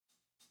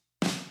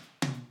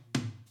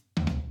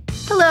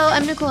Hello,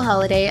 I'm Nicole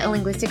Holliday, a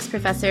linguistics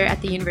professor at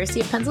the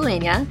University of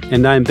Pennsylvania.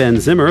 And I'm Ben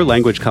Zimmer,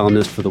 language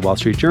columnist for the Wall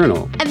Street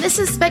Journal. And this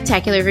is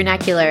Spectacular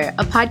Vernacular,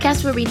 a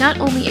podcast where we not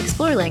only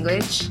explore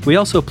language, we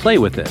also play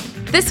with it.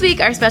 This week,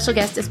 our special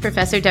guest is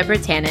Professor Deborah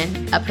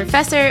Tannen, a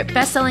professor,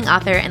 best-selling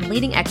author, and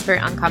leading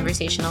expert on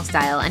conversational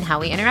style and how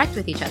we interact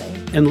with each other.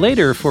 And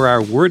later, for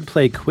our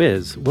wordplay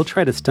quiz, we'll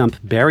try to stump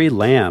Barry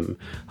Lamb,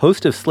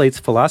 host of Slate's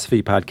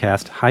philosophy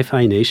podcast,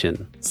 Hi-Fi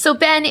Nation. So,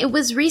 Ben, it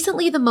was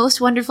recently the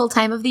most wonderful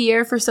time of the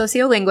year for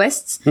sociolinguists,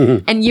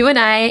 and you and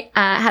I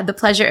had the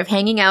pleasure of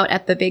hanging out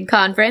at the big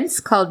conference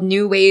called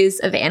New Ways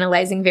of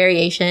Analyzing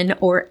Variation,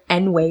 or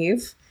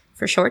NWAVE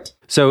for short.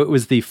 So it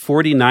was the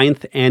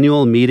 49th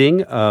annual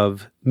meeting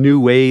of New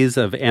Ways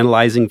of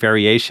Analyzing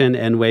Variation,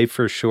 NWAVE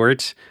for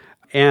short.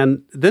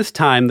 And this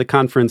time, the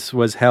conference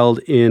was held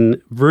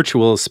in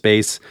virtual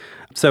space.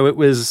 So it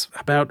was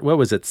about,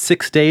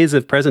 6 days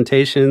of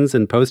presentations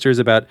and posters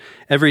about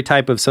every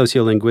type of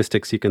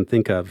sociolinguistics you can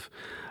think of.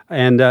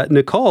 And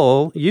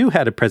Nicole, you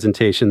had a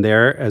presentation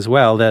there as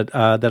well that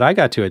I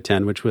got to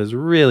attend, which was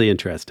really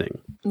interesting.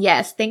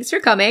 Yes, thanks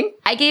for coming.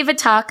 I gave a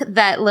talk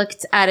that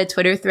looked at a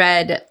Twitter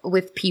thread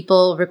with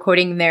people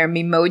recording their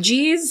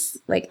memojis,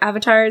 like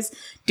avatars,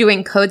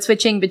 doing code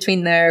switching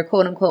between their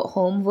quote-unquote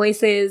home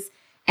voices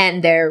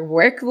and their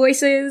work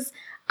voices.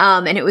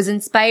 And it was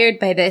inspired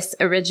by this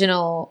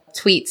original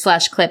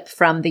tweet/clip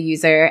from the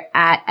user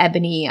at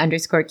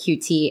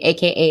Ebony_QT,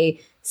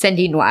 aka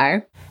Cindy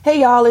Noir.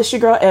 Hey y'all, it's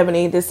your girl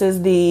Ebony. This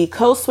is the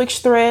code switch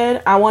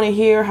thread. I want to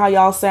hear how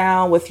y'all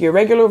sound with your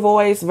regular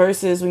voice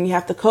versus when you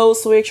have to code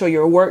switch or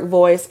your work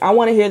voice. I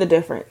want to hear the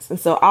difference. And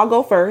so I'll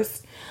go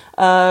first.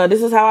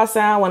 This is how I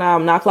sound when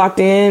I'm not clocked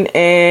in,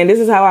 and this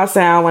is how I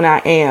sound when I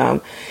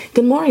am.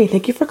 Good morning.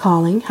 Thank you for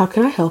calling. How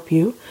can I help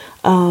you?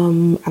 I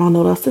don't know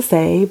what else to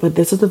say, but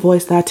this is the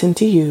voice that I tend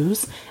to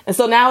use. And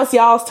so now it's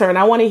y'all's turn.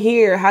 I want to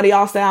hear, how do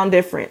y'all sound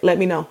different? Let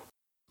me know.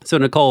 So,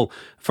 Nicole,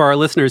 for our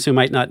listeners who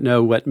might not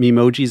know what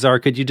memojis are,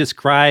 could you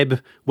describe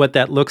what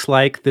that looks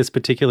like, this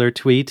particular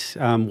tweet,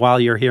 while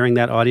you're hearing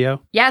that audio?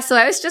 Yeah, so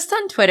I was just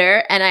on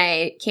Twitter and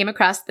I came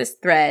across this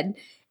thread.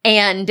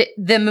 And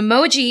the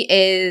memoji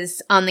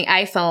is on the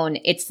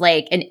iPhone. It's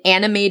like an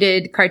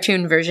animated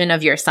cartoon version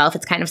of yourself.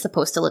 It's kind of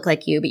supposed to look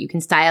like you, but you can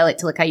style it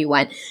to look how you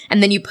want.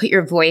 And then you put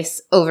your voice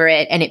over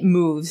it and it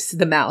moves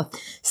the mouth.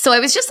 So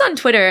I was just on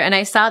Twitter and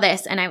I saw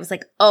this and I was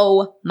like,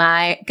 oh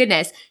my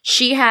goodness.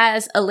 She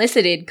has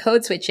elicited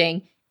code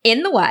switching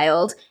in the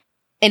wild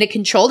in a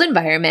controlled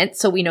environment.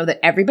 So we know that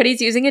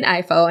everybody's using an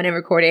iPhone and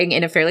recording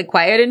in a fairly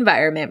quiet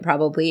environment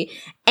probably.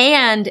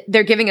 And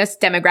they're giving us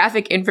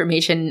demographic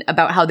information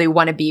about how they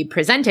want to be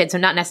presented. So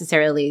not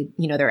necessarily,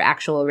 their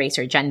actual race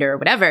or gender or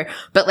whatever,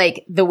 but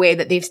like the way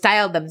that they've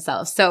styled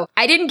themselves. So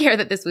I didn't care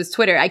that this was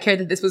Twitter. I cared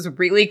that this was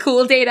really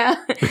cool data.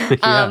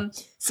 Yeah.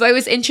 So I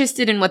was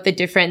interested in what the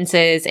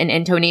differences in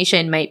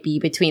intonation might be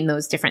between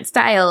those different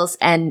styles.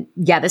 And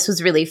yeah, this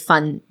was really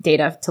fun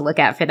data to look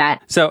at for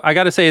that. So I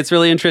got to say, it's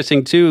really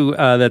interesting, too,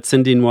 that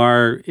Cindy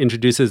Noir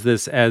introduces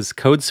this as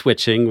code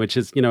switching, which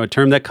is, a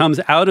term that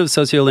comes out of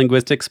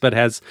sociolinguistics, but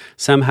has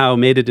somehow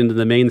made it into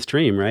the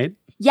mainstream, right?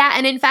 Yeah,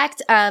 and in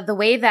fact, the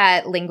way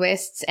that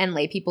linguists and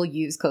lay people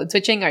use code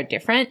switching are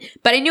different,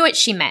 but I knew what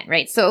she meant,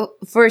 right? So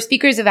for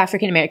speakers of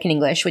African American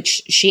English,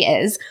 which she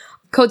is,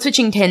 code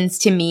switching tends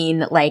to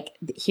mean like,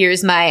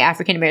 here's my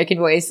African American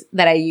voice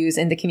that I use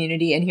in the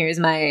community, and here's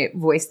my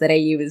voice that I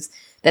use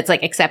that's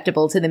like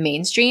acceptable to the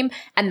mainstream.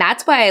 And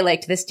that's why I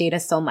liked this data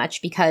so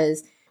much,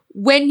 because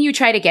when you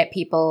try to get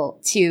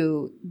people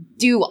to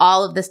do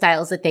all of the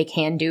styles that they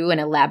can do in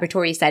a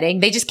laboratory setting,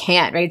 they just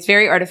can't, right? It's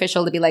very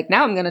artificial to be like,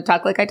 now I'm going to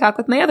talk like I talk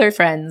with my other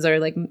friends or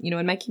like,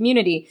 in my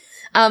community.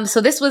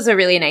 So this was a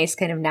really nice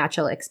kind of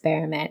natural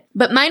experiment.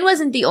 But mine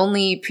wasn't the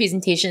only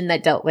presentation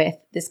that dealt with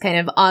this kind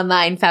of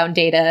online found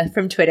data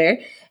from Twitter.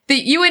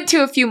 You went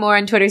to a few more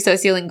on Twitter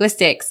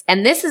sociolinguistics,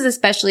 and this is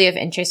especially of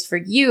interest for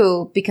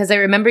you because I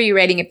remember you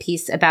writing a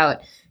piece about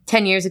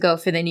 10 years ago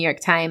for the New York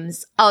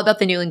Times, all about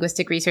the new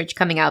linguistic research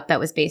coming out that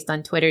was based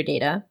on Twitter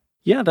data.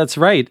 Yeah, that's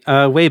right.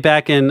 Way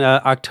back in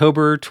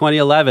October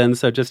 2011,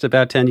 so just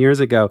about 10 years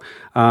ago,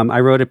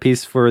 I wrote a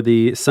piece for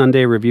the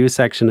Sunday Review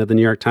section of the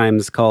New York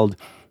Times called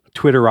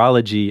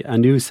Twitterology, a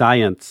New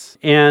Science.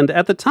 And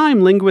at the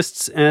time,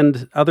 linguists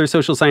and other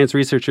social science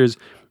researchers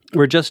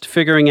were just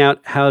figuring out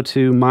how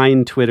to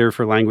mine Twitter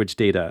for language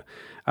data.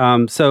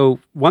 So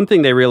one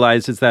thing they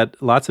realized is that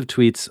lots of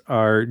tweets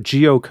are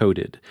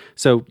geocoded.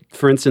 So,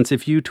 for instance,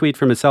 if you tweet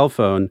from a cell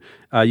phone,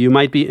 you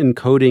might be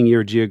encoding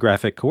your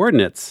geographic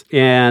coordinates.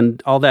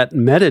 And all that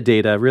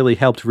metadata really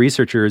helped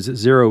researchers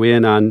zero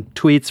in on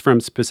tweets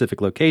from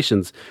specific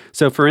locations.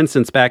 So, for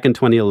instance, back in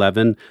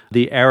 2011,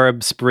 the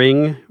Arab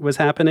Spring was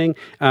happening,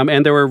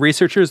 and there were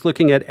researchers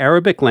looking at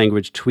Arabic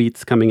language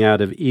tweets coming out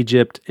of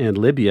Egypt and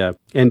Libya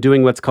and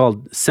doing what's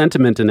called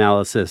sentiment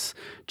analysis,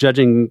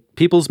 judging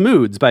people's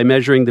moods by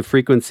measuring the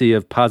frequency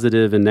of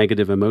positive and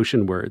negative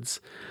emotion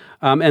words.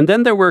 And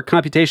then there were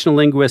computational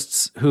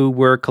linguists who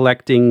were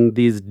collecting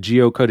these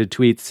geocoded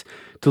tweets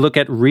to look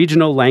at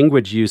regional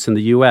language use in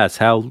the U.S.,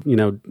 how,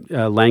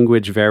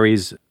 language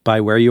varies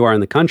by where you are in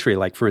the country.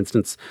 Like, for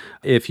instance,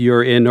 if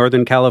you're in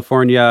Northern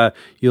California,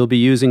 you'll be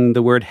using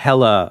the word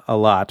hella a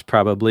lot,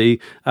 probably,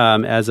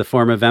 as a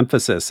form of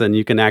emphasis. And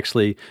you can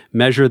actually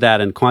measure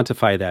that and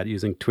quantify that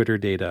using Twitter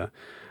data.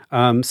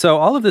 So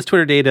all of this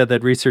Twitter data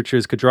that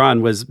researchers could draw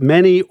on was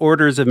many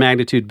orders of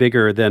magnitude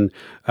bigger than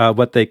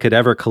what they could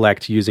ever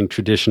collect using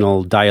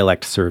traditional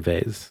dialect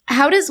surveys.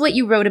 How does what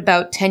you wrote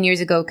about 10 years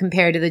ago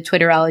compare to the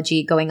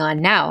Twitterology going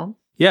on now?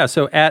 Yeah,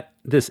 so at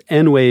this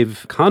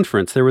N-Wave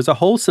conference, there was a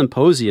whole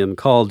symposium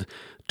called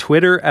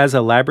Twitter as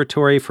a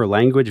Laboratory for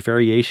Language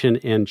Variation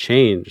and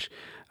Change.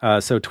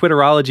 So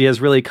Twitterology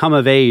has really come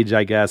of age,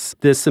 I guess.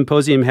 This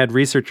symposium had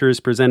researchers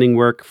presenting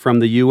work from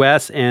the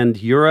US and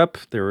Europe.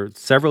 There were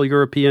several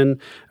European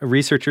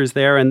researchers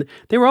there, and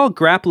they were all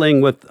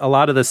grappling with a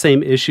lot of the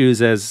same issues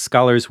as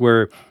scholars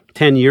were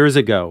 10 years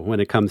ago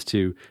when it comes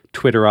to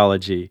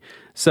Twitterology.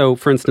 So,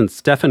 for instance,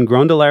 Stefan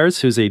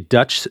Grondelaars, who's a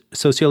Dutch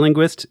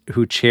sociolinguist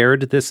who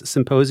chaired this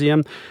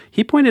symposium,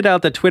 he pointed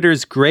out that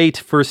Twitter's great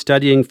for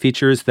studying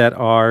features that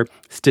are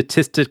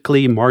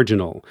statistically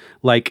marginal,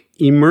 like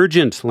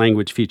emergent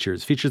language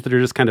features that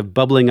are just kind of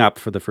bubbling up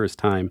for the first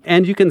time.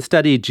 And you can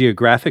study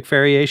geographic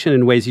variation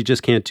in ways you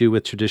just can't do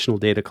with traditional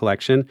data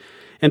collection.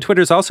 And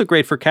Twitter's also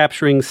great for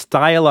capturing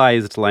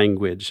stylized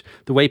language,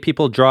 the way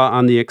people draw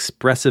on the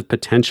expressive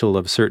potential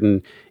of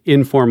certain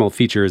informal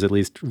features, at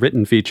least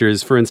written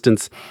features. For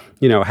instance,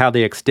 how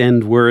they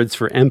extend words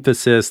for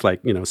emphasis,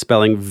 like,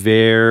 spelling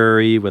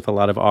very with a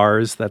lot of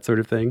R's, that sort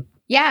of thing.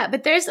 Yeah,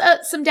 but there's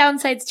some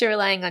downsides to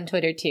relying on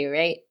Twitter too,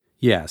 right?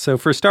 Yeah, so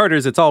for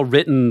starters, it's all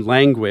written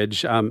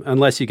language,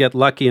 unless you get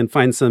lucky and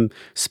find some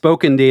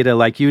spoken data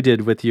like you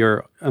did with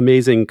your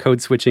amazing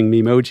code-switching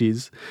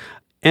memojis.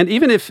 And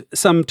even if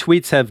some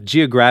tweets have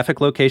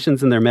geographic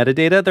locations in their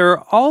metadata, there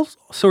are all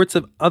sorts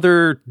of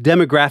other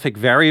demographic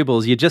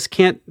variables you just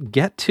can't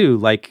get to,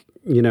 like,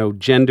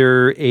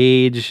 gender,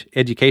 age,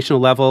 educational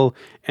level.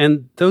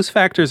 And those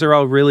factors are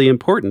all really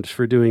important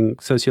for doing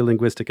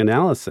sociolinguistic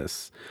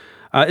analysis.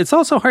 It's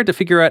also hard to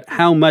figure out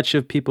how much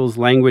of people's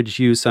language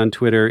use on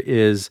Twitter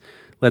is,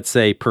 let's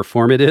say,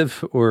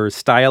 performative or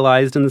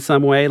stylized in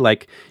some way.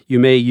 Like, you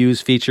may use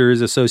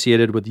features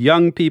associated with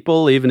young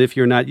people, even if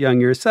you're not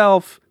young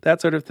yourself, that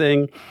sort of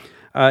thing.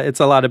 It's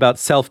a lot about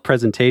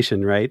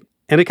self-presentation, right?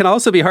 And it can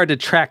also be hard to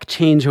track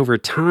change over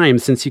time,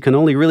 since you can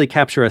only really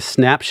capture a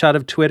snapshot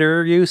of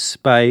Twitter use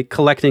by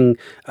collecting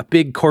a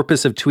big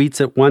corpus of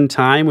tweets at one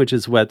time, which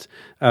is what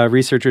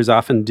researchers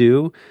often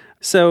do.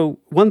 So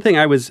one thing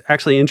I was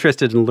actually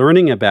interested in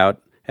learning about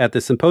at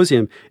the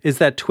symposium is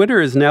that Twitter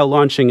is now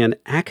launching an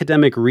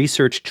academic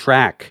research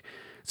track.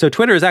 So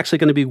Twitter is actually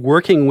going to be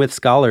working with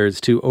scholars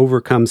to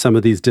overcome some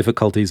of these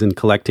difficulties in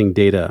collecting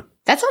data.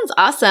 That sounds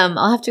awesome.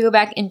 I'll have to go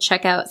back and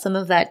check out some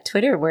of that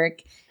Twitter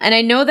work. And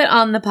I know that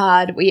on the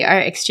pod, we are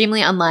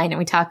extremely online and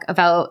we talk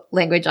about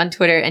language on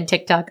Twitter and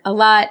TikTok a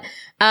lot.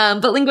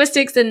 But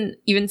linguistics and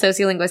even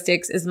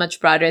sociolinguistics is much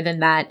broader than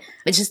that.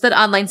 It's just that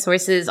online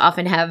sources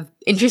often have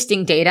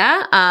interesting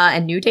data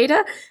and new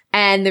data,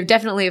 and they're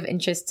definitely of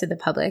interest to the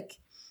public.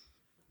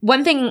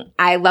 One thing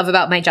I love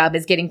about my job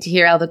is getting to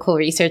hear all the cool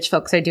research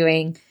folks are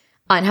doing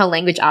on how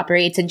language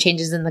operates and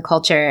changes in the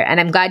culture. And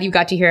I'm glad you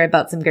got to hear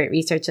about some great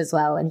research as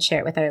well and share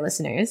it with our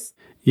listeners.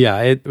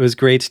 Yeah, it was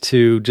great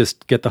to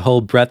just get the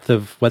whole breadth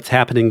of what's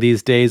happening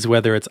these days,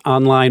 whether it's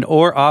online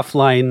or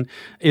offline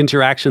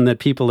interaction that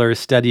people are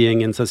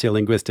studying in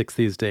sociolinguistics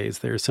these days.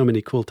 There are so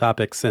many cool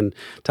topics and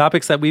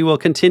topics that we will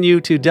continue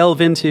to delve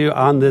into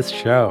on this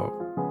show.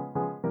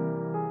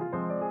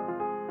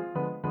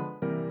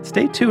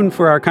 Stay tuned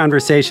for our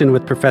conversation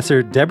with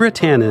Professor Deborah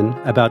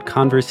Tannen about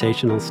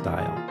conversational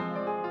style.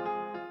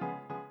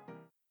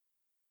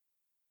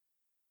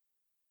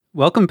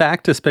 Welcome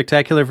back to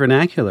Spectacular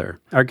Vernacular.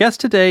 Our guest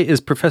today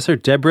is Professor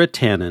Deborah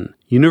Tannen,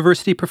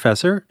 University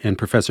Professor and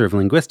Professor of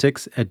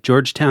Linguistics at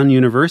Georgetown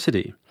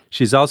University.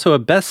 She's also a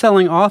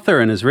best-selling author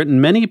and has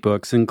written many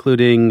books,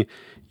 including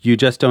You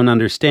Just Don't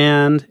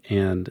Understand,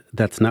 and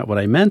That's Not What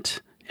I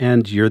Meant,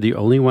 and You're the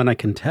Only One I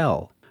Can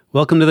Tell.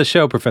 Welcome to the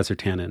show, Professor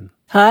Tannen.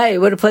 Hi,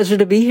 what a pleasure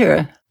to be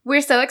here.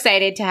 We're so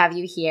excited to have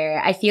you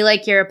here. I feel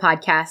like you're a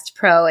podcast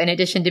pro in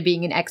addition to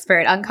being an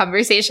expert on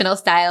conversational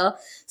style.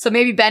 So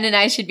maybe Ben and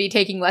I should be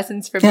taking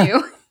lessons from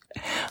you.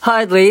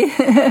 Hardly.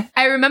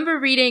 I remember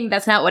reading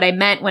That's Not What I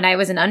Meant when I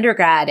was an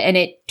undergrad, and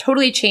it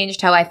totally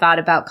changed how I thought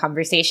about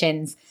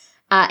conversations.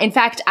 In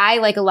fact, I,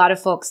 like a lot of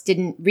folks,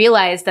 didn't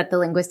realize that the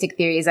linguistic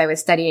theories I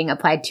was studying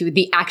applied to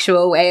the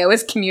actual way I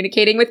was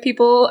communicating with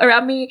people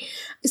around me.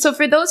 So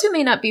for those who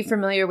may not be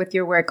familiar with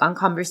your work on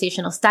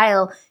conversational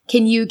style,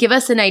 can you give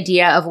us an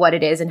idea of what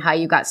it is and how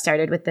you got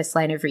started with this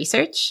line of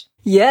research?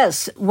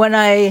 Yes. When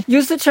I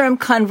use the term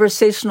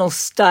conversational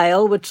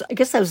style, which I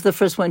guess I was the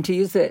first one to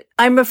use it,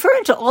 I'm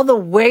referring to all the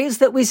ways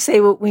that we say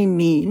what we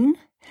mean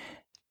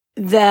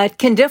that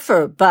can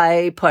differ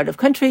by part of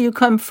country you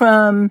come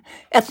from,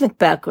 ethnic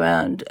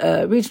background,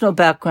 regional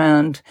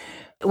background.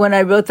 When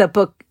I wrote that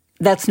book,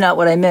 That's Not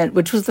What I Meant,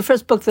 which was the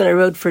first book that I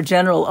wrote for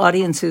general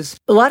audiences.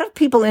 A lot of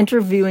people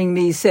interviewing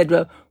me said,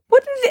 well,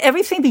 wouldn't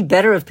everything be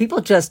better if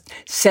people just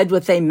said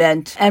what they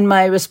meant? And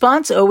my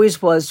response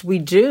always was, we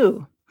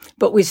do,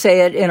 but we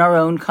say it in our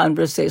own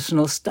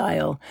conversational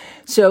style.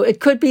 So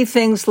it could be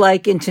things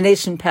like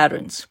intonation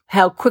patterns,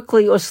 how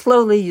quickly or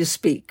slowly you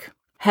speak,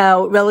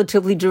 how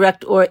relatively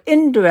direct or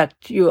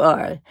indirect you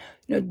are.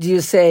 Do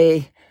you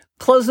say,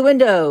 close the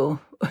window?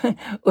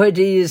 Or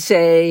do you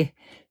say,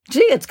 gee,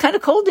 it's kind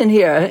of cold in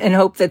here, and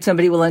hope that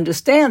somebody will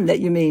understand that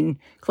you mean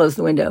close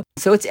the window.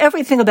 So it's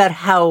everything about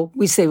how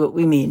we say what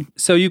we mean.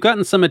 So you've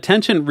gotten some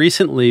attention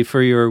recently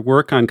for your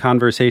work on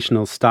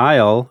conversational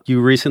style.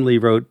 You recently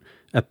wrote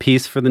a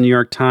piece for the New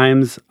York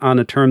Times on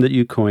a term that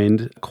you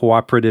coined,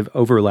 cooperative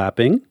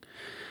overlapping,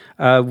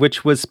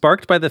 which was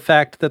sparked by the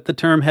fact that the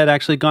term had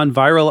actually gone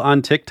viral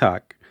on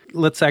TikTok.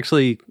 Let's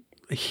actually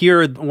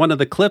hear one of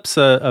the clips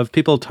of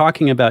people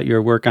talking about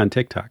your work on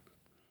TikTok.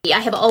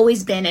 I have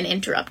always been an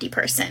interrupty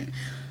person.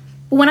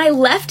 When I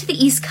left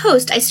the East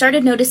Coast, I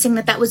started noticing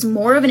that was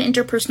more of an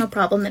interpersonal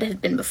problem than it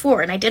had been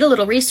before, and I did a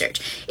little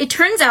research. It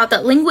turns out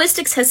that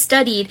linguistics has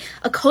studied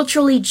a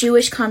culturally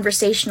Jewish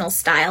conversational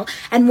style,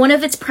 and one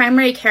of its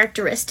primary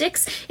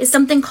characteristics is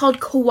something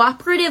called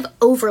cooperative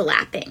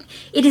overlapping.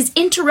 It is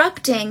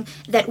interrupting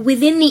that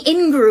within the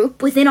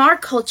in-group, within our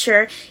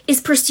culture,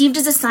 is perceived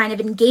as a sign of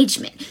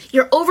engagement.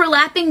 You're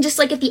overlapping just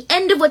like at the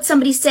end of what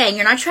somebody's saying.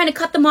 You're not trying to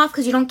cut them off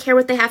because you don't care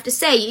what they have to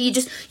say.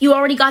 You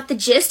already got the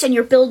gist and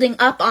you're building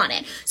up on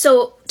it.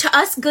 So to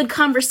us, good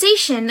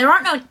conversation, there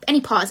aren't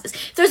any pauses.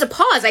 If there's a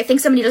pause, I think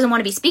somebody doesn't want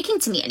to be speaking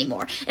to me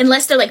anymore,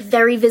 unless they're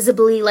very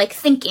visibly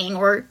thinking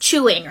or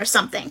chewing or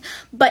something.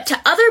 But to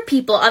other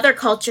people, other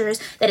cultures,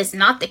 that is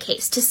not the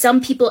case. To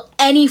some people,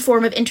 any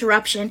form of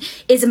interruption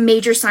is a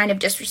major sign of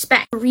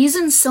disrespect. The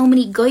reason so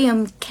many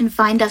goyim can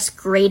find us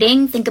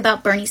grating, think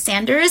about Bernie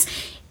Sanders,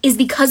 is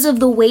because of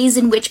the ways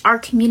in which our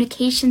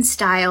communication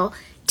style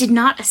did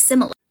not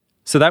assimilate.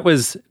 So that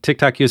was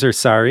TikTok user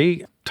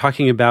Sari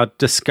talking about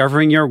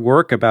discovering your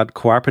work about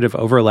cooperative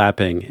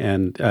overlapping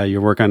and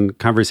your work on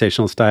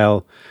conversational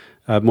style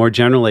more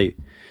generally.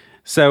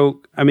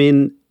 So,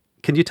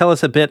 can you tell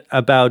us a bit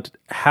about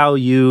how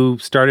you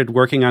started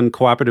working on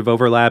cooperative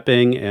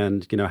overlapping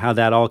and, how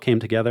that all came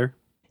together?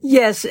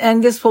 Yes,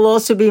 and this will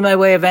also be my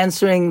way of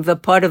answering the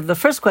part of the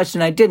first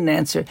question I didn't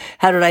answer.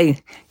 How did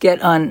I get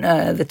on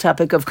the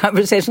topic of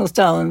conversational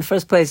style in the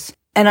first place?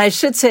 And I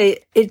should say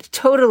it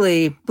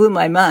totally blew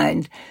my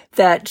mind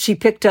that she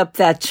picked up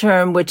that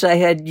term, which I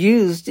had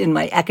used in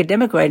my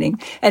academic writing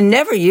and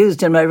never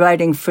used in my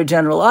writing for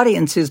general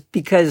audiences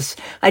because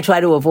I try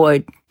to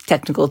avoid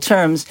technical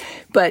terms.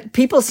 But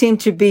people seem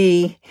to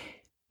be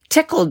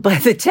tickled by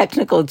the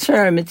technical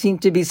term. It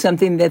seemed to be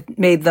something that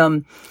made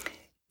them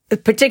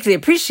particularly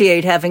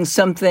appreciate having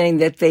something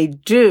that they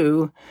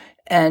do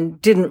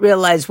and didn't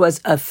realize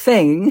was a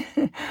thing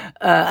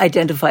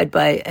identified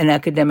by an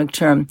academic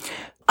term.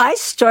 I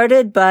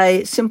started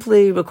by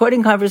simply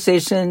recording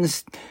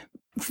conversations.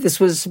 This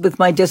was with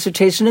my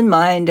dissertation in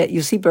mind at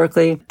UC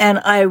Berkeley. And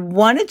I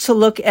wanted to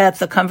look at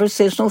the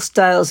conversational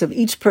styles of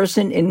each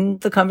person in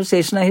the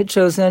conversation I had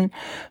chosen,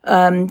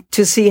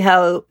 to see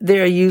how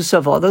their use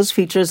of all those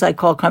features I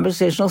call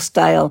conversational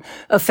style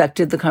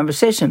affected the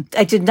conversation.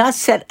 I did not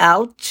set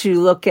out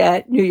to look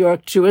at New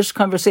York Jewish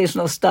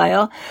conversational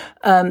style,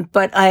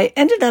 but I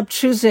ended up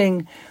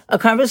choosing a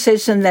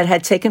conversation that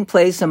had taken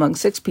place among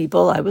 6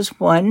 people. I was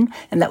one,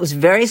 and that was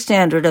very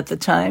standard at the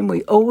time.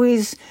 We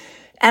always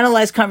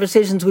analyze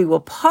conversations we were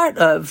part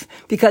of,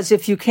 because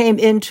if you came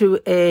into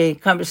a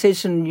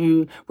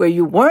conversation where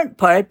you weren't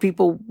part,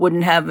 people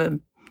wouldn't have a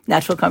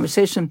natural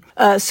conversation.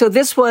 So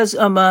this was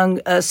among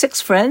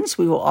 6 friends.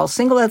 We were all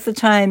single at the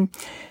time.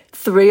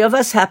 3 of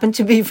us happened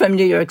to be from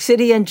New York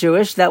City and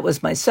Jewish. That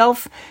was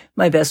myself,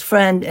 my best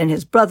friend, and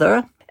his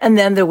brother. And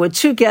then there were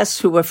 2 guests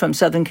who were from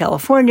Southern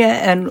California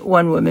and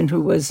 1 woman who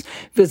was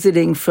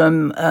visiting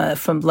from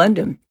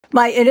London.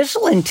 My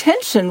initial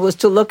intention was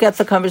to look at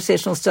the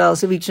conversational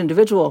styles of each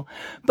individual,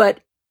 but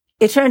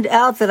it turned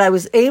out that I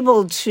was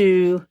able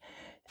to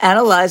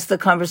analyze the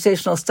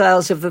conversational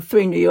styles of the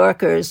 3 New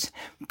Yorkers,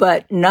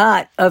 but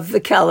not of the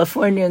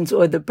Californians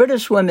or the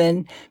British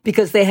women,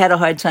 because they had a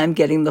hard time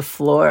getting the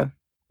floor.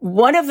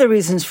 One of the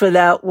reasons for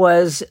that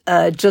was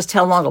just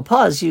how long a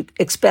pause you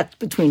expect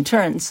between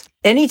turns.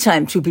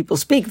 Anytime 2 people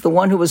speak, the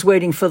one who was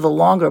waiting for the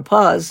longer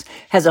pause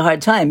has a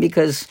hard time,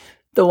 because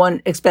the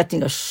one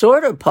expecting a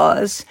shorter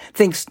pause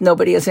thinks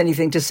nobody has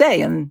anything to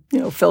say and,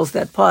 fills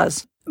that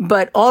pause.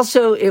 But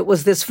also it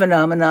was this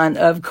phenomenon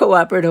of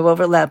cooperative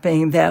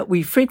overlapping that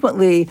we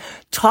frequently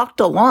talked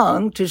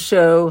along to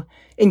show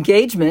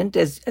engagement,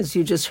 as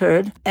you just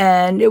heard.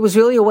 And it was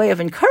really a way of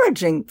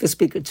encouraging the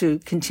speaker to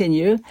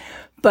continue.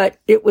 But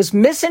it was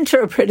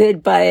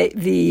misinterpreted by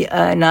the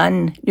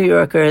non-New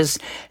Yorkers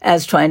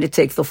as trying to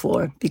take the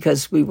floor,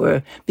 because we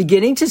were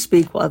beginning to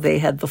speak while they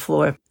had the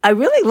floor. I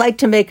really like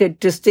to make a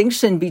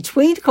distinction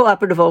between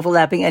cooperative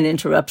overlapping and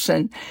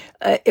interruption.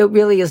 It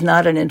really is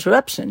not an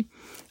interruption.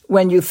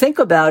 When you think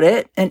about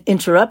it, an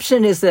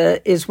interruption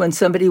is when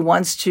somebody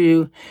wants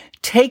to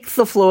take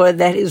the floor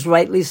that is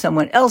rightly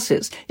someone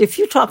else's. If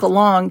you talk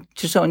along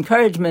to show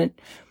encouragement,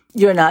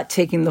 you're not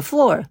taking the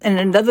floor. And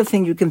another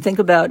thing you can think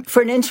about,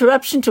 for an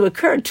interruption to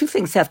occur, two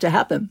things have to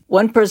happen.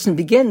 One person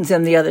begins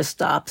and the other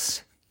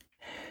stops.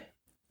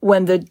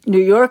 When the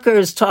New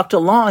Yorkers talked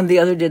along, the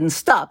other didn't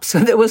stop, so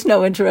there was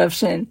no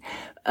interruption.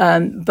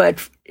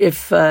 But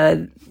if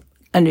a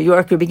New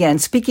Yorker began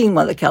speaking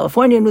while a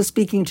Californian was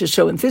speaking to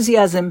show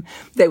enthusiasm,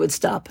 they would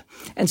stop.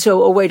 And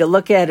so a way to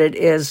look at it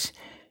is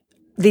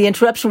the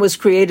interruption was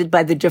created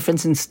by the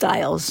difference in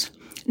styles,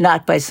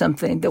 not by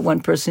something that one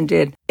person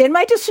did. In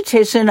my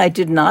dissertation, I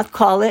did not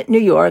call it New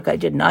York. I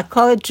did not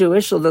call it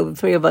Jewish, although the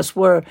three of us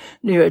were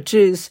New York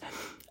Jews,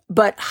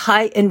 but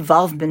high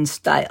involvement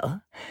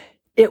style.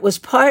 It was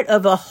part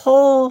of a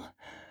whole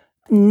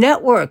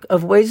network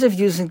of ways of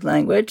using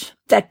language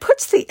that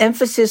puts the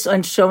emphasis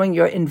on showing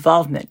your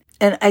involvement.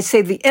 And I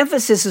say the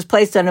emphasis is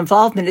placed on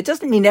involvement. It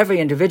doesn't mean every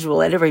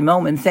individual at every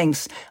moment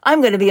thinks, I'm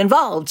going to be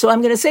involved, so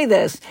I'm going to say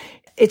this.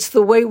 It's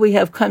the way we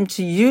have come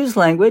to use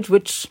language,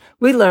 which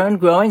we learn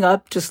growing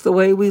up, just the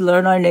way we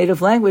learn our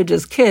native language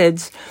as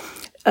kids.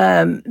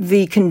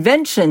 The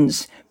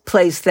conventions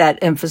place that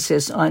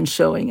emphasis on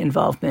showing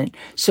involvement.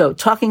 So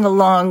talking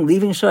along,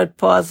 leaving short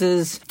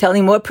pauses,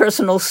 telling more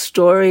personal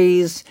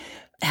stories,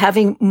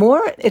 having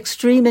more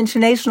extreme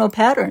intonational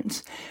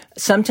patterns,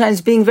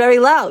 sometimes being very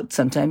loud,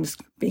 sometimes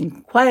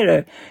being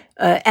quieter,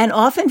 and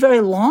often very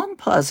long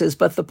pauses,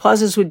 but the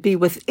pauses would be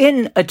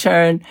within a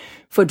turn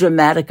for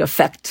dramatic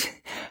effect,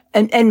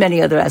 and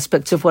many other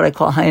aspects of what I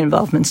call high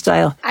involvement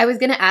style. I was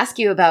going to ask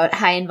you about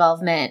high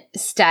involvement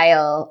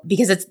style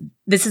because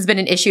this has been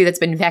an issue that's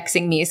been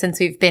vexing me since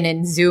we've been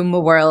in Zoom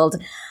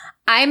world.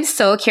 I'm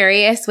so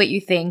curious what you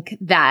think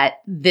that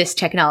this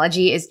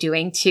technology is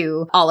doing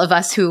to all of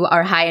us who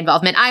are high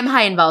involvement. I'm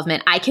high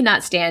involvement. I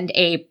cannot stand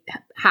a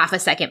half a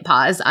second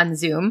pause on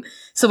Zoom.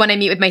 So when I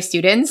meet with my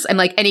students, I'm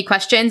like, any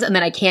questions? And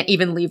then I can't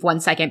even leave 1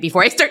 second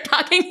before I start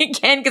talking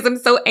again because I'm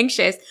so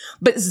anxious.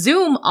 But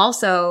Zoom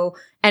also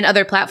and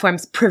other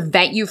platforms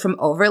prevent you from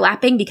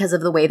overlapping because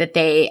of the way that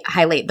they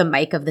highlight the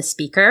mic of the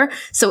speaker.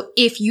 So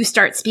if you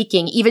start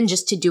speaking, even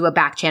just to do a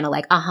back channel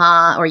like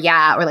or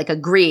yeah, or like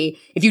agree,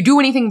 if you do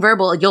anything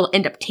verbal, you'll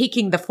end up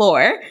taking the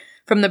floor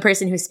from the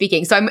person who's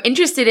speaking. So I'm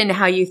interested in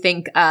how you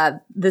think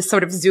this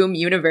sort of Zoom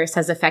universe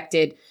has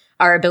affected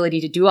our ability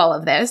to do all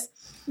of this.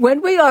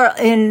 When we are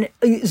in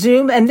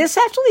Zoom, and this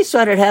actually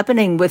started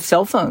happening with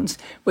cell phones,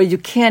 where you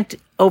can't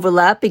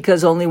overlap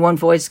because only one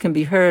voice can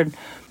be heard,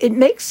 it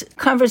makes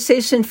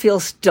conversation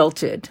feel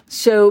stilted.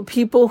 So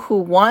people who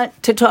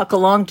want to talk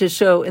along to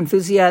show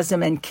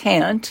enthusiasm and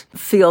can't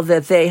feel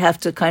that they have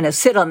to kind of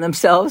sit on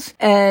themselves.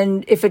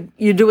 And if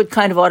you do it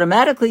kind of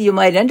automatically, you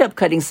might end up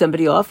cutting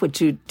somebody off,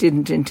 which you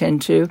didn't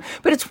intend to.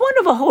 But it's one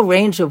of a whole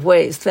range of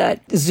ways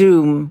that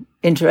Zoom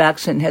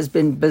interaction has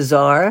been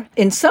bizarre.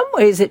 In some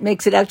ways, it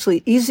makes it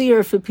actually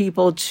easier for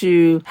people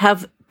to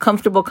have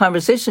comfortable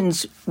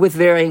conversations with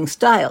varying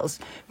styles,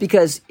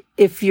 because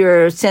if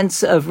your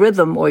sense of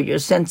rhythm or your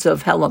sense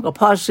of how long a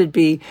pause should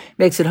be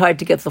makes it hard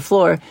to get the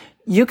floor,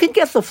 you can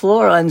get the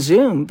floor on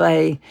Zoom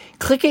by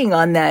clicking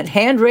on that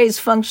hand raise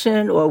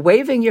function or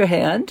waving your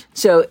hand.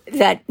 So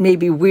that may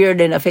be weird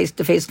in a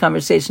face-to-face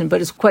conversation,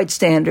 but it's quite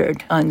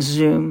standard on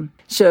Zoom.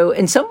 So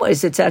in some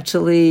ways, it's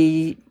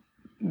actually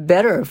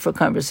better for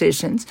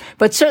conversations,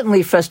 but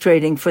certainly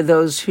frustrating for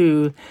those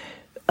who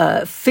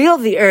feel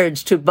the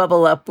urge to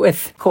bubble up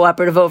with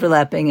cooperative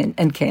overlapping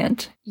and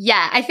can't.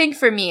 Yeah, I think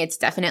for me, it's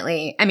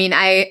definitely,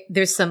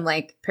 there's some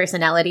like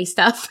personality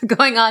stuff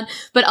going on,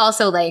 but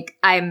also like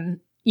I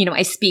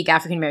speak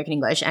African-American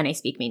English and I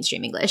speak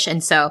mainstream English.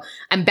 And so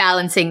I'm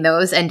balancing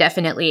those. And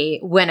definitely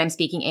when I'm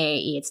speaking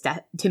AAE, it's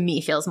to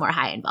me feels more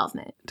high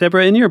involvement.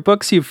 Deborah, in your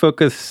books, you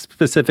focus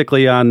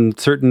specifically on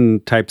certain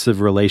types of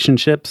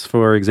relationships,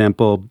 for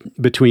example,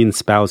 between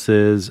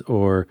spouses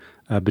or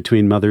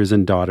between mothers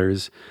and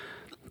daughters.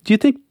 Do you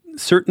think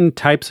certain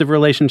types of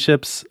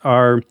relationships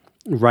are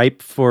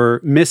ripe for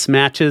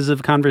mismatches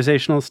of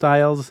conversational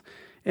styles?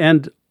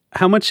 And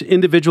how much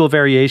individual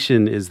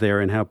variation is there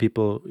in how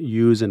people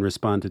use and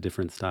respond to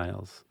different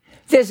styles?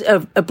 There's a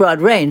broad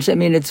range. I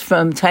mean, it's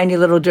from tiny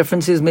little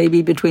differences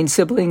maybe between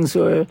siblings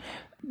or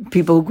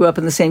people who grew up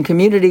in the same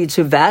community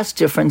to vast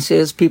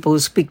differences, people who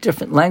speak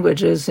different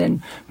languages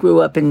and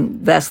grew up in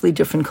vastly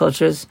different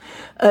cultures.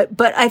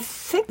 But I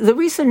think the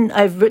reason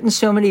I've written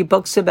so many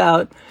books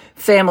about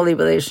family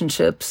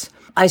relationships,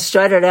 I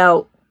started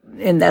out,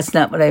 and that's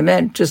not what I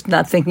meant, just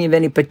not thinking of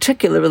any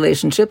particular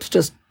relationships,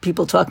 just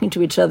people talking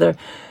to each other.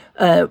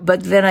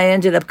 But then I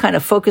ended up kind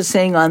of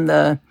focusing on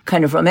the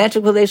kind of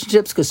romantic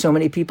relationships because so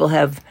many people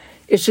have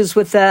issues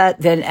with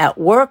that. Then at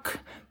work,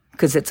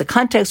 because it's a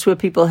context where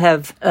people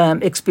have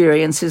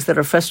experiences that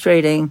are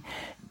frustrating.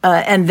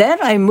 And then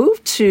I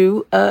moved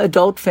to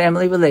adult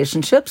family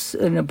relationships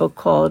in a book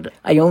called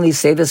I Only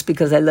Say This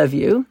Because I Love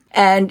You.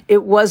 And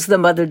it was the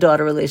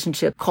mother-daughter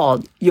relationship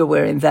called You're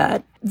Wearing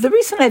That. The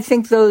reason I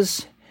think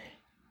those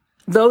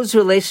those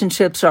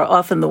relationships are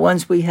often the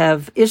ones we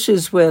have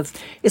issues with.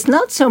 It's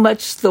not so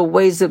much the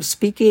ways of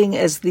speaking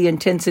as the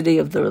intensity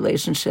of the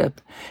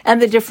relationship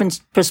and the different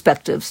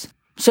perspectives.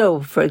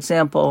 So, for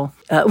example,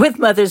 with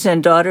mothers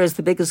and daughters,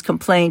 the biggest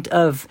complaint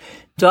of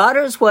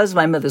daughters was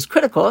my mother's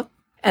critical,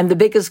 and the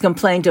biggest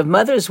complaint of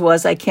mothers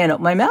was I can't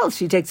open my mouth.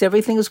 She takes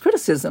everything as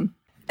criticism.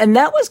 And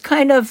that was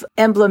kind of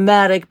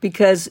emblematic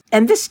because,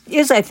 and this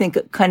is, I think,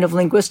 kind of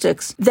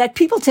linguistics, that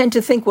people tend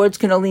to think words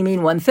can only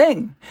mean one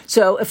thing.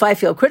 So if I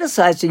feel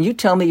criticized and you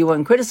tell me you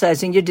weren't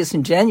criticizing, you're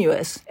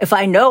disingenuous. If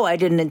I know I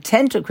didn't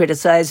intend to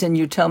criticize and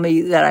you tell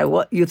me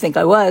that you think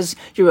I was,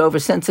 you're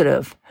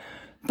oversensitive.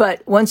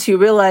 But once you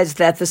realize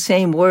that the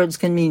same words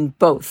can mean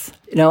both,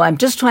 I'm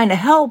just trying to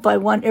help. I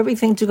want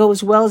everything to go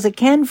as well as it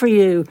can for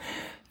you.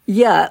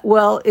 Yeah,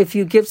 well, if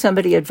you give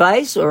somebody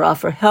advice or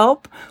offer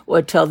help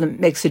or tell them,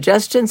 make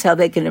suggestions how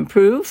they can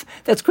improve,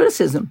 that's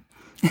criticism.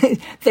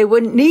 They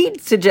wouldn't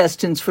need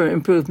suggestions for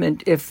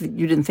improvement if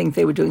you didn't think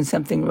they were doing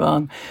something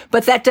wrong.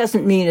 But that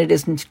doesn't mean it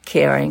isn't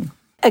caring.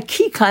 A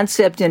key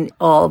concept in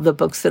all the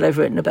books that I've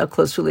written about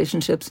close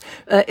relationships,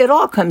 it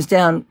all comes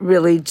down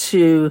really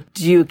to,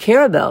 do you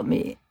care about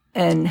me?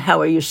 And how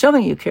are you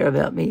showing you care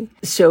about me?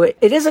 So it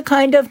is a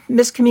kind of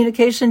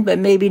miscommunication, but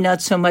maybe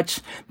not so much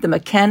the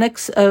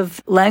mechanics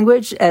of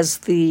language as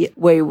the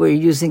way we're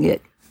using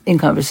it in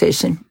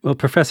conversation. Well,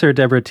 Professor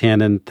Deborah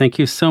Tannen, thank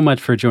you so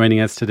much for joining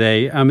us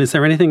today. Is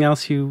there anything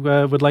else you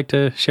would like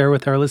to share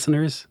with our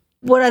listeners?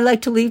 What I'd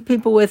like to leave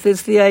people with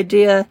is the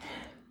idea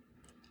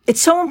it's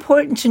so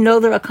important to know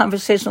there are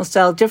conversational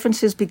style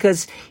differences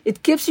because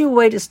it gives you a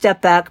way to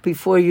step back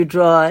before you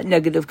draw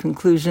negative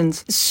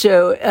conclusions.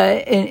 So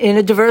in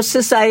a diverse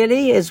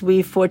society, as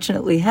we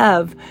fortunately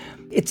have,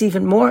 it's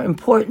even more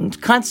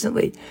important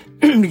constantly,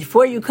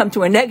 before you come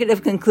to a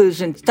negative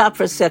conclusion, stop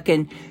for a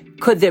second.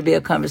 Could there be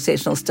a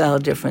conversational style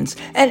difference?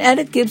 And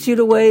it gives you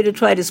the way to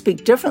try to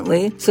speak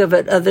differently so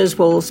that others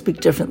will speak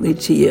differently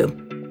to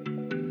you.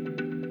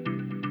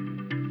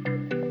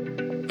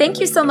 Thank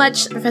you so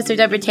much, Professor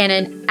Deborah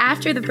Tannen.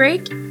 After the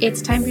break,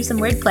 it's time for some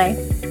wordplay.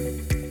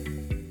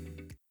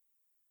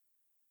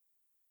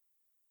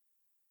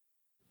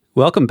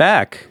 Welcome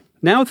back.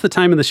 Now it's the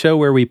time of the show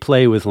where we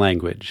play with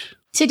language.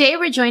 Today,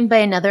 we're joined by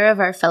another of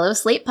our fellow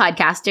Slate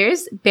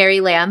podcasters, Barry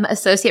Lamb,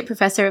 Associate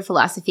Professor of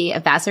Philosophy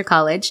at Vassar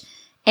College,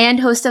 and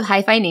host of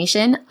Hi-Fi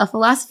Nation, a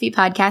philosophy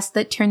podcast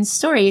that turns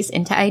stories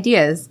into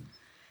ideas.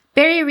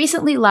 Barry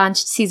recently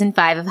launched Season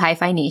 5 of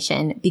Hi-Fi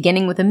Nation,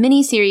 beginning with a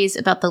mini-series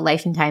about the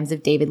life and times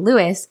of David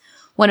Lewis,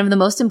 one of the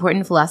most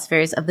important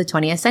philosophers of the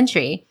 20th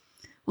century.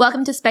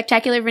 Welcome to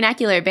Spectacular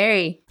Vernacular,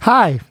 Barry.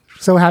 Hi,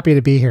 so happy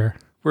to be here.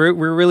 We're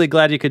really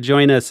glad you could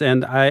join us,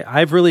 and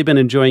I've really been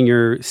enjoying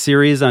your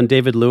series on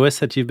David Lewis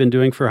that you've been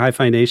doing for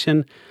Hi-Fi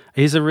Nation.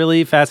 He's a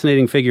really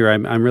fascinating figure.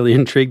 I'm really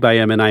intrigued by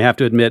him, and I have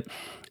to admit,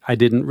 I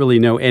didn't really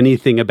know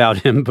anything about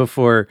him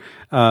before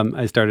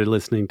I started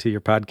listening to your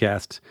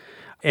podcast.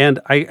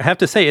 And I have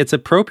to say, it's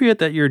appropriate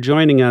that you're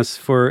joining us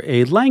for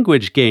a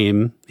language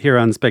game here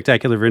on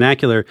Spectacular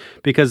Vernacular,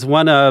 because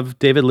one of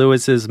David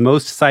Lewis's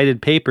most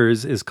cited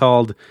papers is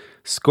called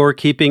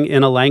Scorekeeping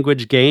in a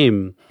Language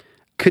Game.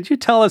 Could you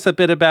tell us a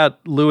bit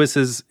about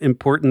Lewis's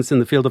importance in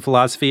the field of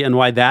philosophy and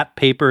why that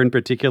paper in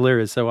particular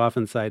is so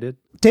often cited?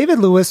 David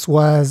Lewis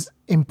was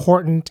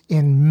important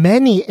in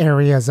many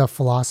areas of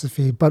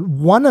philosophy, but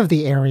one of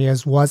the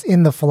areas was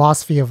in the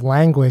philosophy of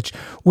language,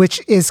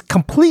 which is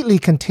completely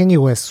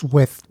continuous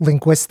with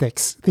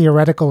linguistics,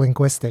 theoretical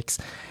linguistics.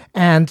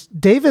 And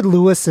David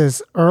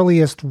Lewis's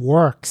earliest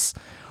works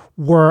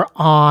were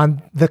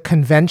on the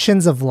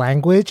conventions of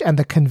language and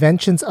the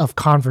conventions of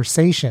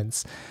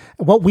conversations,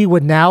 what we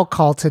would now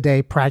call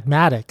today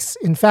pragmatics.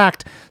 In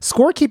fact,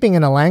 Scorekeeping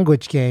in a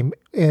Language Game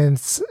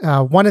is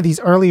one of these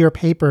earlier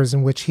papers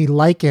in which he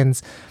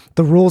likens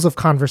the rules of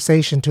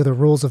conversation to the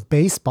rules of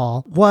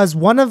baseball, was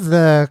one of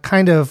the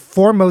kind of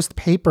foremost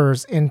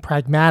papers in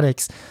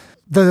pragmatics.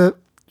 The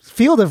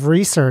field of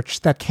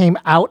research that came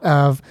out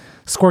of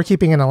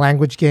Scorekeeping in a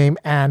Language Game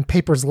and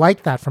papers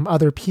like that from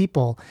other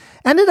people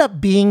ended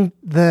up being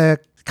the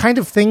kind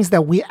of things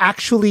that we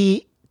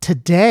actually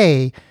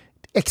today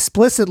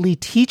explicitly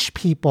teach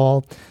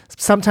people,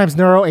 sometimes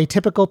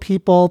neuroatypical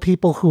people,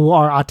 people who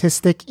are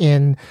autistic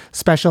in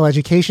special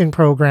education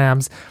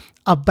programs,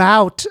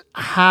 about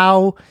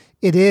how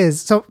it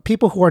is. So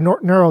people who are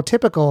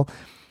neurotypical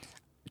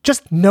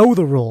just know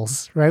the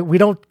rules, right? We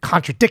don't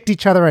contradict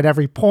each other at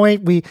every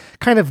point. We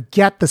kind of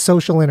get the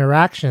social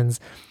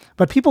interactions.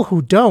 But people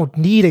who don't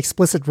need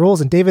explicit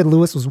rules, and David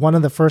Lewis was one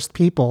of the first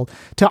people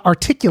to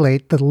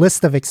articulate the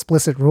list of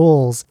explicit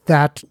rules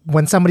that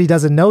when somebody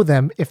doesn't know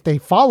them, if they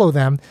follow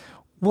them,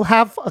 we'll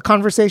have a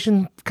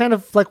conversation kind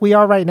of like we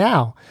are right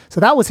now.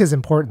 So that was his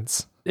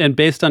importance. And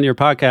based on your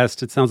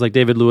podcast, it sounds like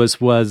David Lewis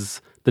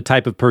was the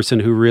type of person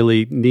who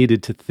really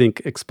needed to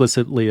think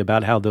explicitly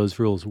about how those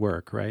rules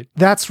work, right?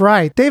 That's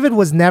right. David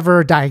was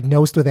never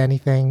diagnosed with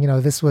anything.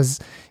 This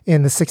was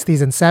in the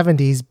 60s and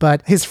 70s,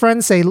 but his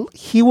friends say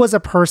he was a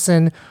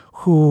person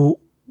who,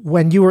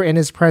 when you were in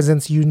his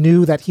presence, you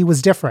knew that he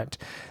was different,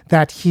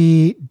 that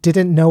he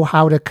didn't know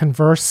how to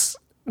converse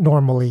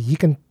normally. He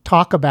can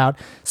talk about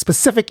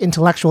specific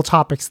intellectual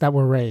topics that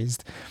were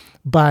raised.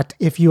 But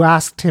if you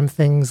asked him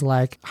things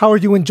like, how are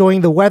you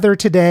enjoying the weather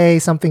today?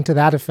 Something to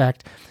that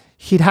effect,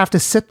 he'd have to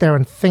sit there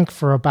and think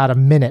for about a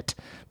minute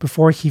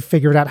before he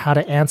figured out how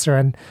to answer.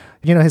 And,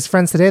 his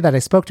friends today that I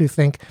spoke to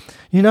think,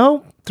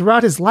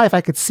 throughout his life,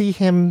 I could see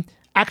him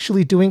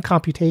actually doing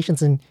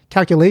computations and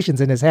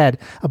calculations in his head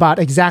about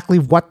exactly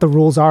what the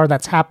rules are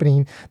that's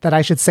happening, that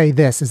I should say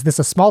this. Is this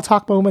a small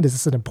talk moment? Is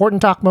this an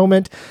important talk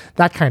moment?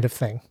 That kind of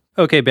thing.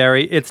 Okay,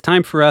 Barry, it's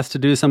time for us to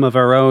do some of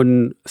our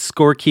own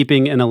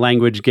scorekeeping in a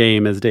language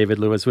game, as David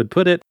Lewis would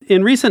put it.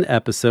 In recent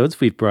episodes,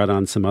 we've brought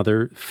on some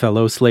other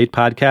fellow Slate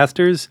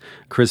podcasters,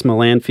 Chris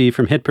Molanphy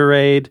from Hit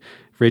Parade,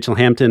 Rachel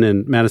Hampton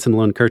and Madison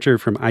Malone Kircher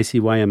from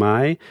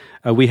ICYMI.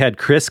 We had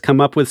Chris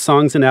come up with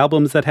songs and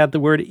albums that had the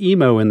word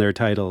emo in their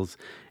titles.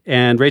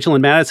 And Rachel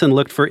and Madison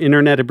looked for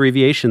internet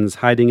abbreviations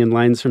hiding in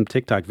lines from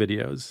TikTok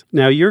videos.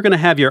 Now, you're going to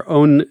have your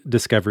own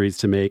discoveries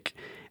to make.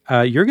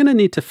 You're going to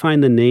need to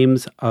find the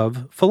names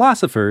of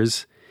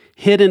philosophers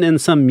hidden in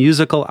some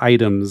musical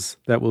items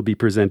that we'll be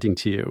presenting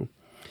to you.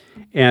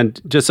 And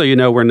just so you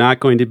know, we're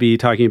not going to be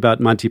talking about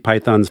Monty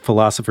Python's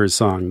Philosopher's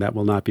Song. That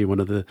will not be one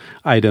of the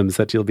items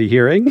that you'll be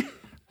hearing.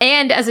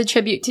 And as a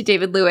tribute to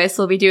David Lewis,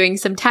 we'll be doing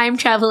some time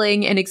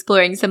traveling and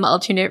exploring some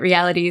alternate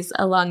realities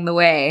along the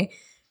way.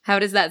 How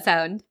does that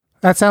sound?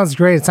 That sounds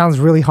great. It sounds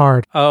really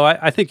hard. Oh,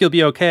 I think you'll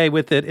be okay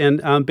with it.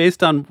 And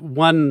based on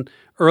one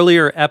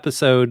earlier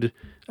episode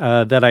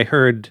that I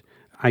heard,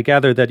 I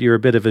gather that you're a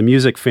bit of a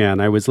music fan.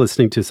 I was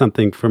listening to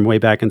something from way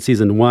back in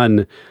season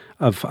 1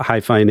 of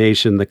Hi-Fi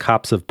Nation, The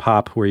Cops of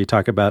Pop, where you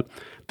talk about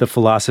the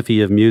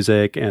philosophy of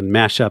music and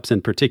mashups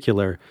in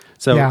particular.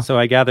 So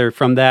I gather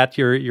from that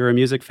you're a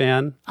music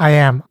fan? I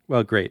am.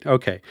 Well, great.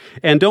 Okay.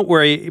 And don't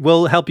worry,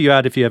 we'll help you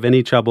out if you have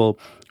any trouble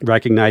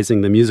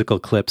recognizing the musical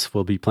clips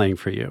we'll be playing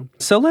for you.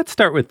 So let's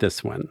start with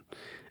this one.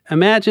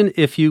 Imagine,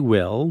 if you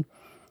will,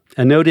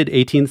 a noted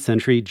 18th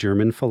century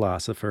German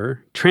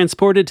philosopher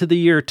transported to the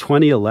year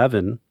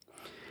 2011,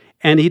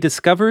 and he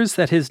discovers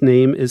that his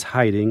name is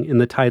hiding in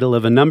the title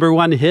of a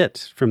 #1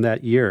 hit from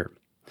that year.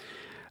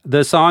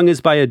 The song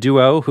is by a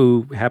duo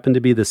who happen to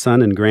be the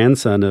son and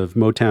grandson of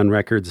Motown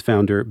Records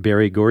founder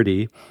Berry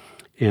Gordy,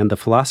 and the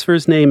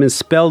philosopher's name is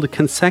spelled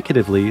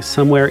consecutively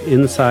somewhere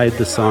inside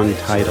the song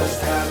title.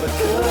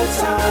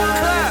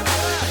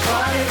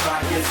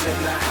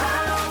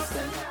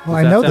 Well,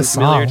 I know the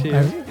song.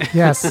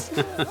 Yes.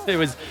 It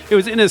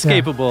was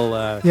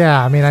inescapable.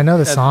 Yeah, I mean, I know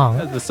the song.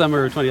 The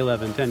summer of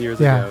 2011, 10 years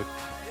ago.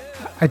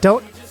 I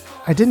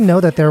didn't know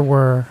that there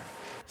were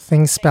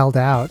things spelled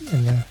out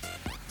in the...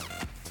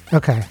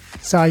 Okay.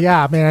 So,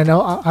 yeah, I mean,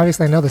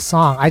 obviously I know the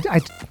song.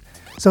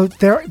 So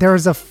there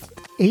is a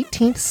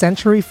 18th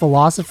century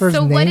philosopher's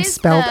name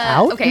spelled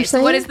out? Okay,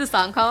 so what is the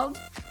song called?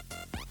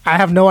 I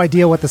have no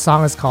idea what the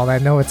song is called. I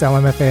know it's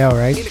LMFAO,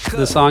 right?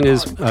 The song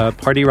is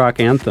Party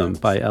Rock Anthem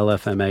by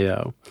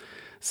LFMAO.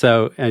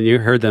 So, and you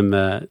heard them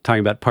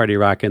talking about party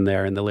rock in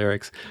there in the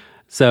lyrics.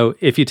 So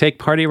if you take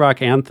Party Rock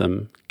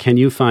Anthem, can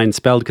you find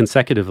spelled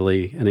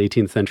consecutively an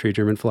 18th century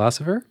German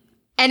philosopher?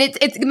 And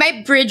it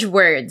might bridge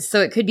words.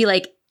 So it could be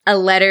like a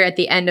letter at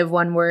the end of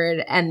one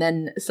word and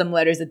then some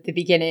letters at the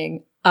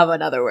beginning of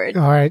another word.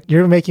 All right.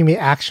 You're making me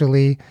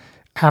actually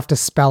have to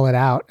spell it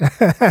out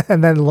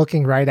and then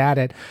looking right at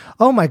it.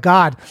 Oh my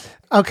God.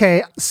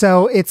 Okay.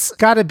 So it's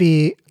got to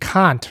be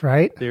Kant,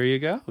 right? There you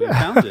go. You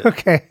found it.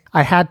 Okay.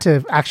 I had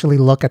to actually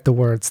look at the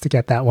words to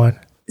get that one.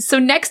 So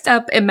next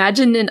up,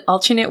 imagine an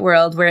alternate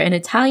world where an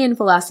Italian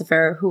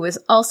philosopher who was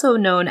also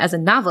known as a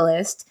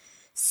novelist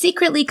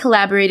secretly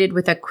collaborated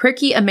with a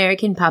quirky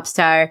American pop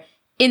star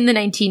in the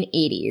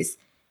 1980s.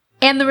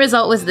 And the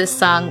result was this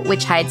song,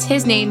 which hides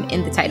his name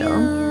in the title.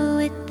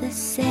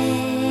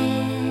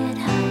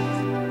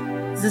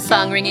 Is the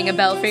song ringing a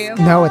bell for you?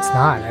 No, it's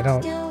not. I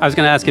don't. I was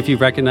going to ask if you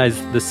recognize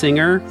the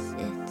singer.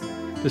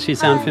 Does she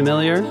sound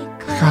familiar?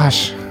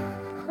 Gosh,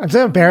 I'm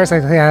so embarrassed.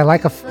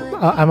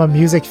 I'm a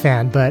music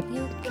fan, but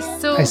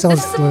so this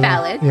is a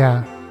ballad.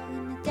 Yeah.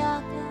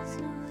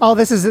 Oh,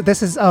 this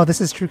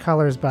is True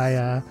Colors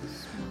by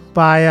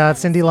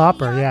Cyndi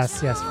Lauper.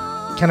 Yes.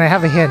 Can I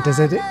have a hint? Is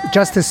it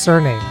just his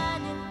surname?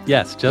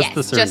 Yes, just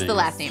the surname. Just the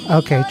last name.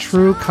 Okay,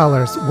 True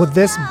Colors. Would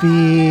this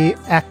be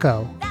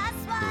Eco?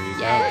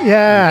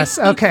 Yes.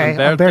 Okay.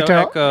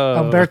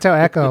 Umberto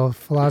Eco,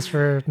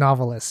 philosopher,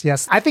 novelist.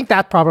 Yes. I think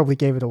that probably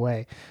gave it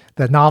away.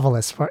 The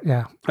novelist part.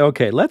 Yeah.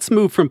 Okay. Let's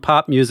move from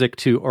pop music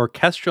to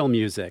orchestral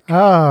music.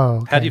 Oh.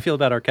 Okay. How do you feel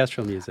about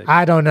orchestral music?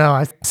 I don't know.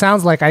 It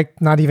sounds like I'm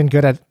not even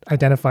good at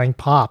identifying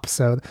pop,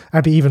 so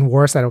I'd be even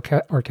worse at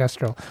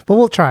orchestral. But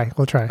we'll try.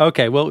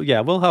 Okay. Well,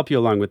 yeah, we'll help you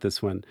along with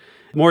this one.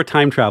 More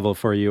time travel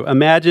for you.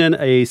 Imagine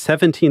a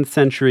 17th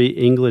century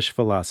English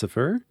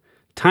philosopher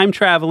time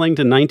traveling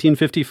to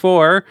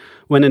 1954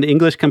 when an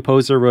English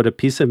composer wrote a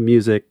piece of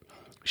music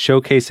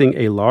showcasing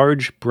a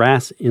large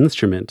brass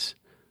instrument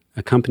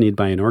accompanied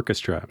by an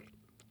orchestra.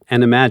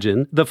 And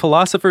imagine the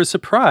philosopher's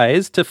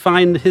surprise to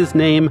find his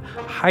name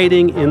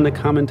hiding in the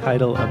common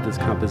title of this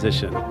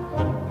composition.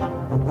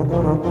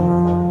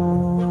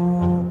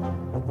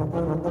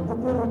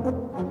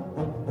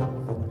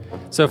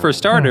 So for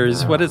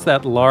starters, what is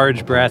that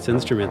large brass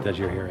instrument that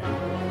you're hearing?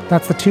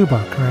 That's the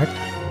tuba, correct?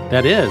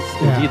 That is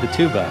indeed the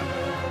tuba.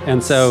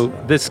 And so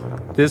this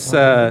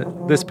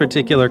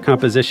particular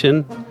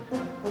composition,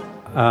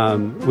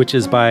 which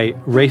is by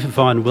Ralph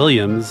Vaughan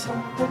Williams,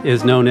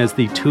 is known as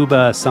the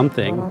tuba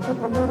something.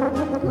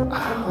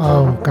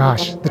 Oh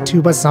gosh, the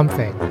tuba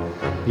something.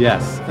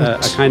 Yes, a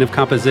kind of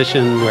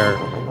composition where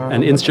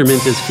an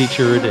instrument is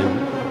featured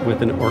and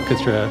with an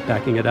orchestra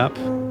backing it up.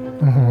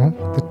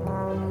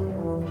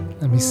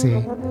 Let me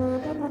see.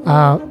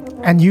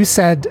 And you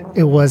said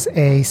it was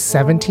a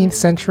 17th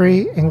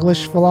century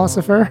English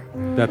philosopher?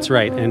 That's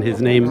right, and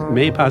his name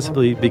may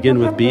possibly begin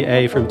with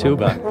B.A. from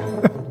tuba.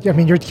 I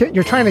mean, you're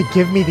trying to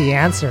give me the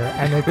answer,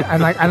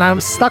 and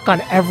I'm stuck on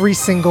every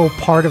single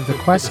part of the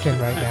question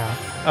right now.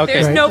 Okay.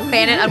 There's no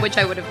planet on which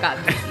I would have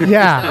gotten this.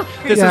 Yeah.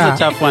 This is a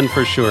tough one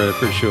for sure.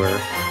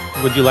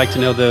 Would you like to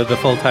know the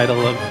full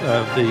title of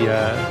the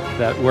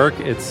that work?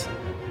 It's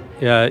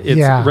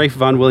Ralph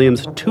Vaughan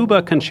Williams'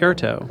 Tuba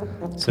Concerto.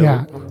 So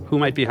who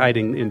might be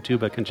hiding in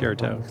Tuba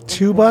Concerto?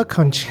 Tuba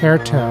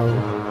Concerto.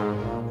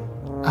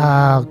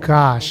 Oh,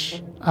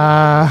 gosh.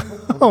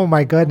 Oh,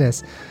 my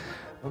goodness.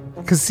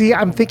 Because, see,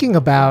 I'm thinking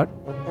about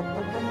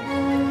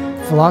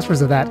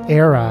philosophers of that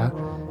era,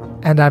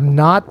 and I'm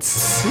not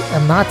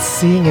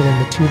seeing it in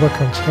the Tuba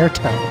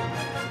Concerto,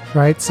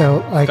 right?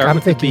 So, like, Start I'm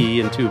with thinking the B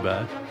in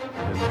tuba.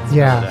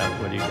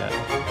 What do you get?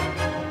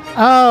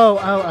 Oh.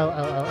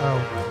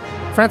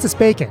 Francis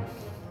Bacon.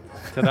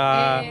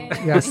 Ta-da!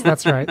 Yes,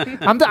 that's right.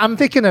 I'm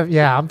thinking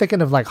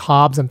of like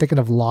Hobbes. I'm thinking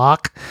of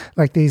Locke,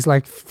 like these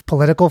like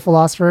political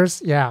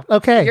philosophers. Yeah.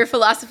 Okay. You're a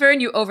philosopher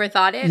and you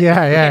overthought it?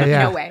 Yeah.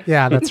 No way.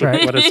 Yeah, that's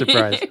right. What a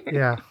surprise!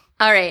 Yeah.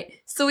 All right.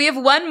 So we have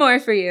one more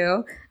for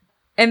you.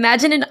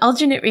 Imagine an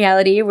alternate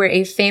reality where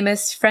a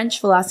famous French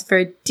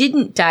philosopher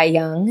didn't die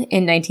young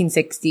in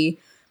 1960,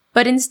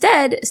 but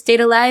instead stayed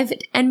alive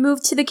and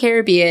moved to the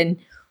Caribbean,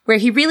 where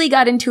he really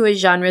got into a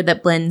genre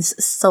that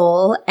blends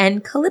soul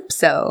and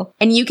calypso.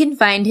 And you can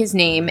find his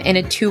name in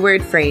a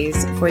 2-word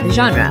phrase for the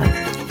genre.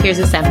 Here's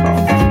a sample.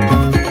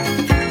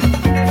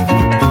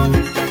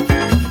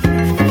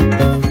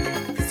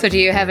 So do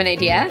you have an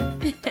idea?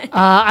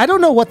 I don't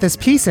know what this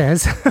piece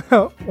is.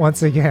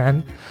 Once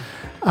again.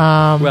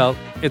 Well,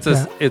 it's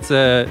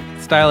a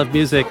style of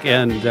music,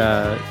 and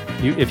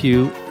if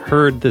you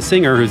heard the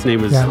singer, whose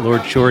name was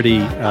Lord Shorty,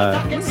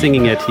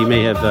 singing it, he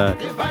may have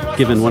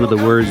given one of the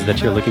words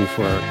that you're looking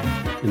for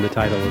in the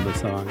title of the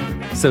song.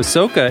 So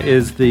soca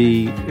is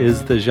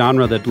the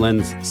genre that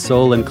blends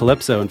soul and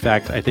calypso. In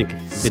fact, I think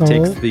it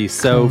takes the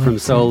so from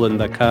soul and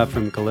the ka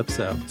from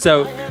calypso.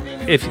 So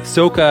if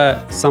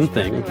soca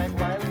something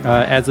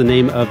as the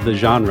name of the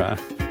genre,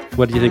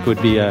 what do you think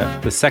would be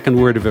the second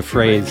word of a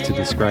phrase to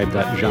describe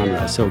that genre?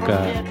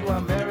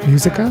 Soca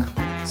Musica?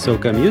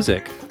 Soca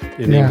music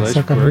in English.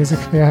 Soca music.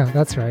 Yeah,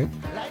 that's right.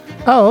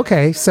 Oh,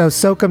 okay. So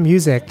soca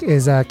music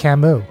is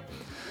Camus.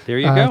 There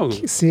you go.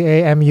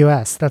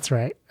 Camus. That's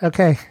right.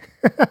 Okay.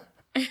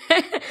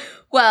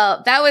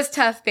 Well, that was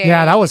tough, Barry.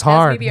 Yeah, that was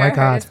hard. That's maybe our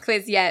hardest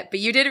quiz yet, but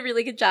you did a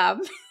really good job.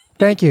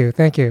 Thank you.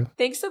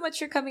 Thanks so much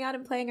for coming out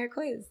and playing our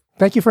quiz.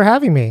 Thank you for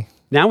having me.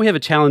 Now we have a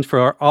challenge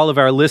for all of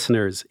our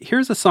listeners.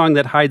 Here's a song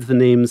that hides the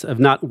names of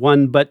not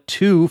one but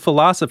 2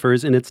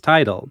 philosophers in its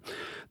title.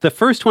 The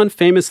first one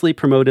famously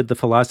promoted the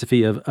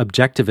philosophy of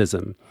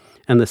objectivism,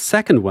 and the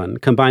second one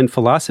combined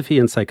philosophy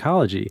and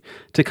psychology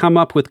to come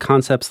up with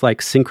concepts like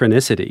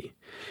synchronicity.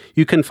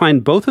 You can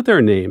find both of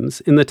their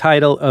names in the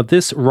title of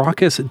this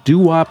raucous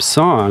doo-wop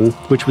song,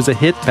 which was a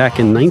hit back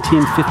in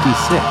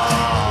 1956.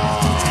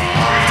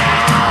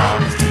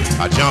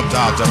 I jumped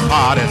out the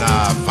pot and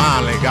I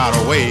finally got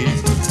away,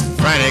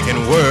 frantic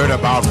and worried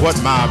about what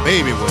my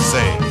baby would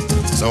say.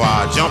 So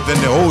I jumped in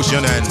the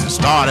ocean and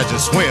started to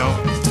swim,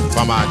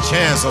 for my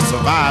chance of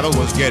survival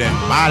was getting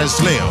mighty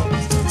slim.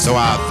 So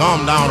I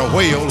thumbed down a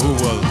whale who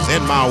was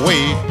in my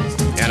way,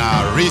 and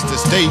I reached the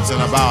States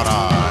in about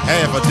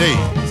half a day.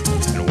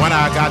 And when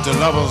I got to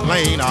Lover's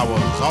Lane, I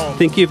was all...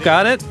 Think you've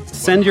got it?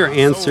 Send your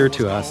answer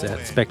to us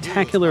at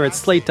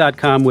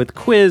spectacular@slate.com with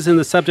quiz in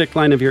the subject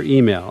line of your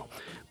email.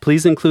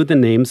 Please include the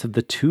names of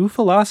the 2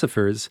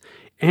 philosophers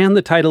and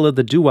the title of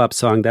the doo-wop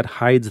song that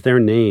hides their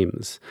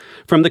names.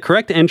 From the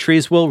correct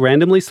entries, we'll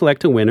randomly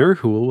select a winner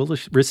who will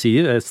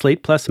receive a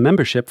Slate Plus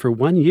membership for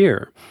 1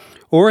 year.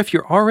 Or if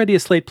you're already a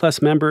Slate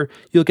Plus member,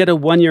 you'll get a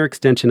 1-year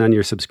extension on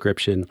your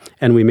subscription,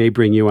 and we may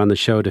bring you on the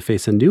show to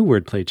face a new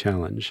wordplay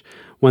challenge.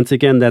 Once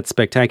again, that's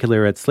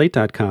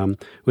spectacular@slate.com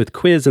with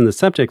quiz in the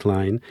subject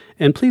line,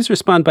 and please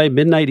respond by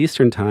midnight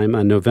Eastern Time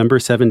on November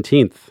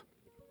 17th.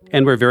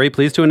 And we're very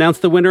pleased to announce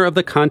the winner of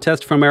the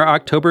contest from our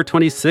October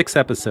 26th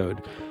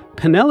episode.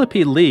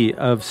 Penelope Lee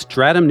of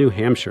Stratham, New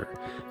Hampshire,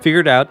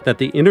 figured out that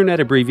the internet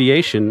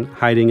abbreviation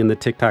hiding in the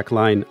TikTok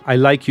line, I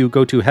like you,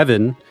 go to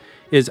heaven,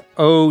 is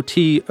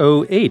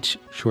OTOH,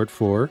 short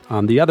for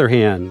on the other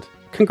hand.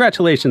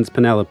 Congratulations,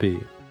 Penelope.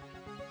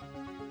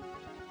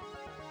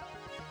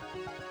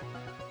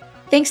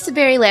 Thanks to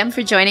Barry Lam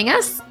for joining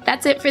us.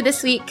 That's it for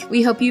this week.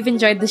 We hope you've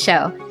enjoyed the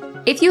show.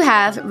 If you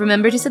have,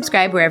 remember to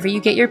subscribe wherever you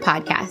get your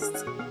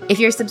podcasts. If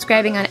you're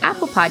subscribing on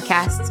Apple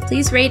Podcasts,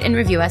 please rate and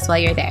review us while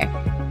you're there.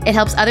 It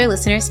helps other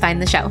listeners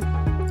find the show.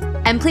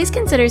 And please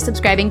consider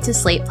subscribing to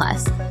Slate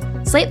Plus.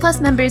 Slate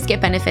Plus members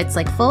get benefits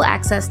like full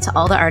access to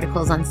all the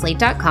articles on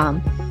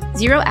Slate.com,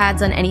 0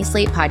 ads on any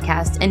Slate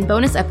podcast, and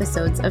bonus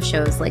episodes of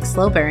shows like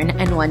Slow Burn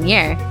and 1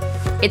 Year.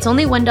 It's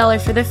only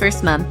 $1 for the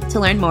first month. To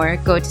learn more,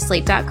 go to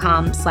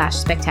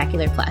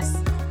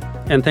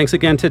slate.com/spectacularplus. And thanks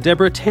again to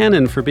Deborah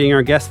Tannen for being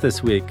our guest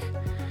this week.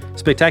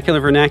 Spectacular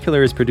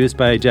Vernacular is produced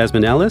by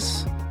Jasmine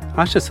Ellis.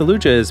 Asha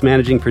Saluja is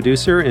managing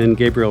producer, and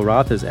Gabriel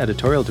Roth is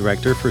editorial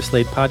director for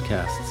Slate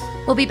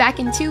Podcasts. We'll be back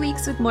in 2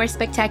 weeks with more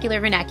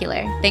Spectacular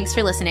Vernacular. Thanks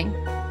for listening.